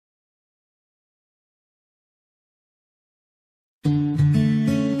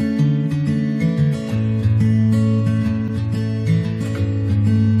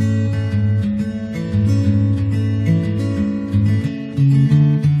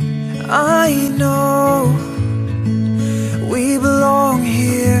I know we belong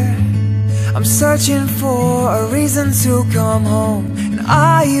here. I'm searching for a reason to come home, and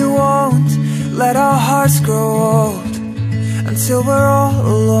I won't let our hearts grow old until we're all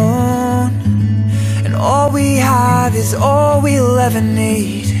alone, and all we have is all we'll ever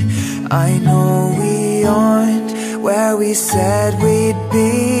need. I know we aren't where we said we'd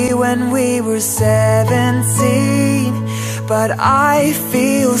be when we were 17, but I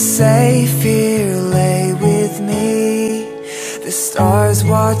feel safe here, lay with me. The stars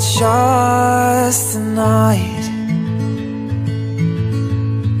watch us tonight.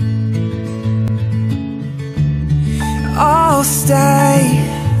 I'll stay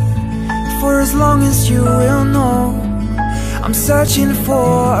for as long as you will know. I'm searching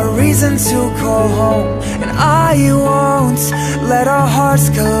for a reason to call home, and I won't let our hearts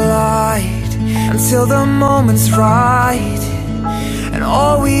collide until the moment's right, and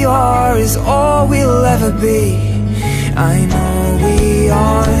all we are is all we'll ever be. I know we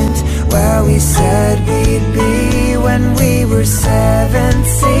aren't where we said we'd be when we were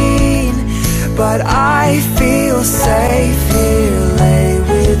 17, but I feel safe here, lay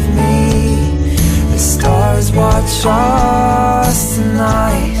with me. The stars watch us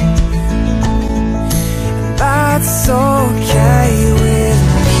tonight, and that's okay with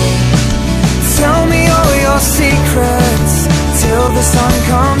me. Tell me all your secrets till the sun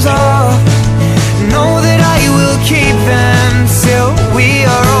comes up. Know that I will keep them till we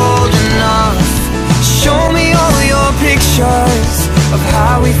are old enough. Show me all your pictures of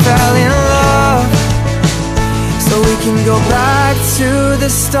how we fell in love, so we can go back to the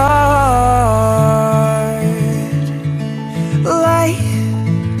start. Lay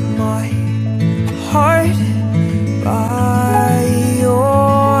my heart by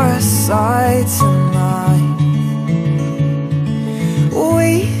your side tonight.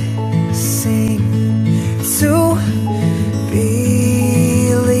 We sing to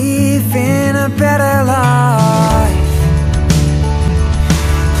believe in a better life.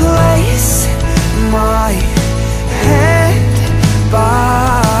 Place my hand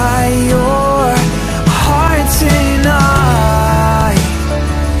by your heart tonight.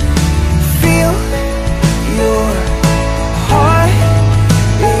 Feel your heart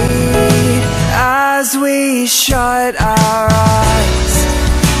beat as we shut our eyes.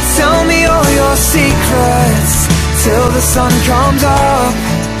 Tell me all your secrets till the sun comes up.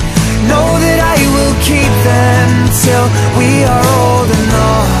 Know that I will keep them till we are old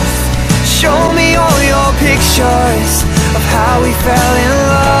enough. Show me all your pictures of how we fell in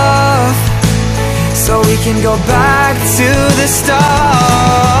love, so we can go back to the start.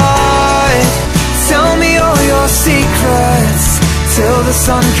 Tell me all your secrets till the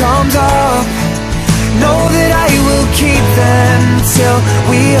sun comes up. Know that I will keep them till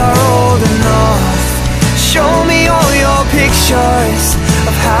we are old enough. Show me all your pictures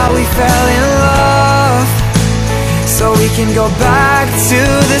of how we fell in love, so we can go back to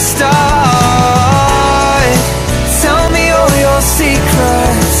the start. Tell me all your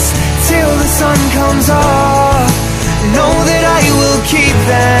secrets till the sun comes up. Know that I will keep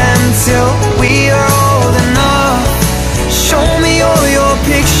them till we are old enough. Show me all your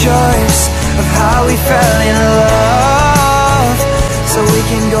pictures of how we fell in love, so we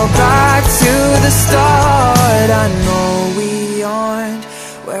can go back to the start. I know we aren't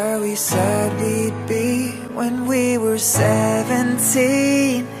where we said we'd be when we were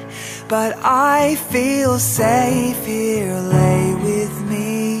 17, but I feel safe here, lay with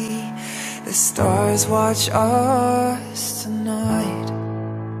me. The stars watch us tonight.